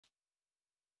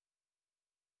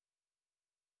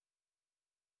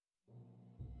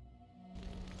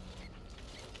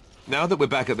Now that we're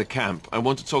back at the camp, I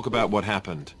want to talk about what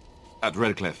happened at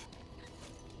Redcliffe.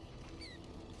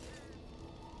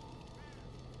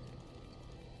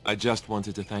 I just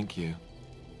wanted to thank you.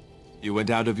 You went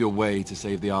out of your way to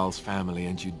save the Arl's family,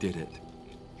 and you did it.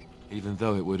 Even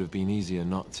though it would have been easier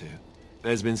not to.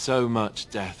 There's been so much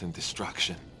death and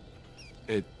destruction.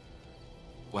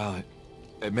 Well,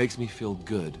 it makes me feel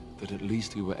good that at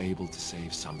least we were able to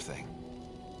save something.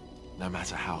 No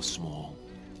matter how small.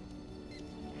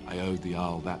 I owed the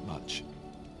Arl that much.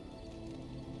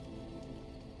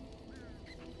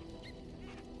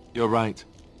 You're right.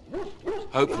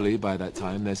 Hopefully, by that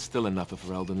time, there's still enough of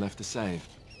Ferelden left to save.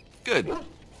 Good.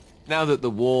 Now that the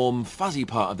warm, fuzzy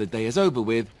part of the day is over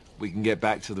with, we can get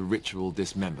back to the ritual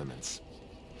dismemberments.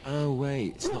 Oh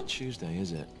wait, it's not Tuesday,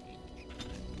 is it?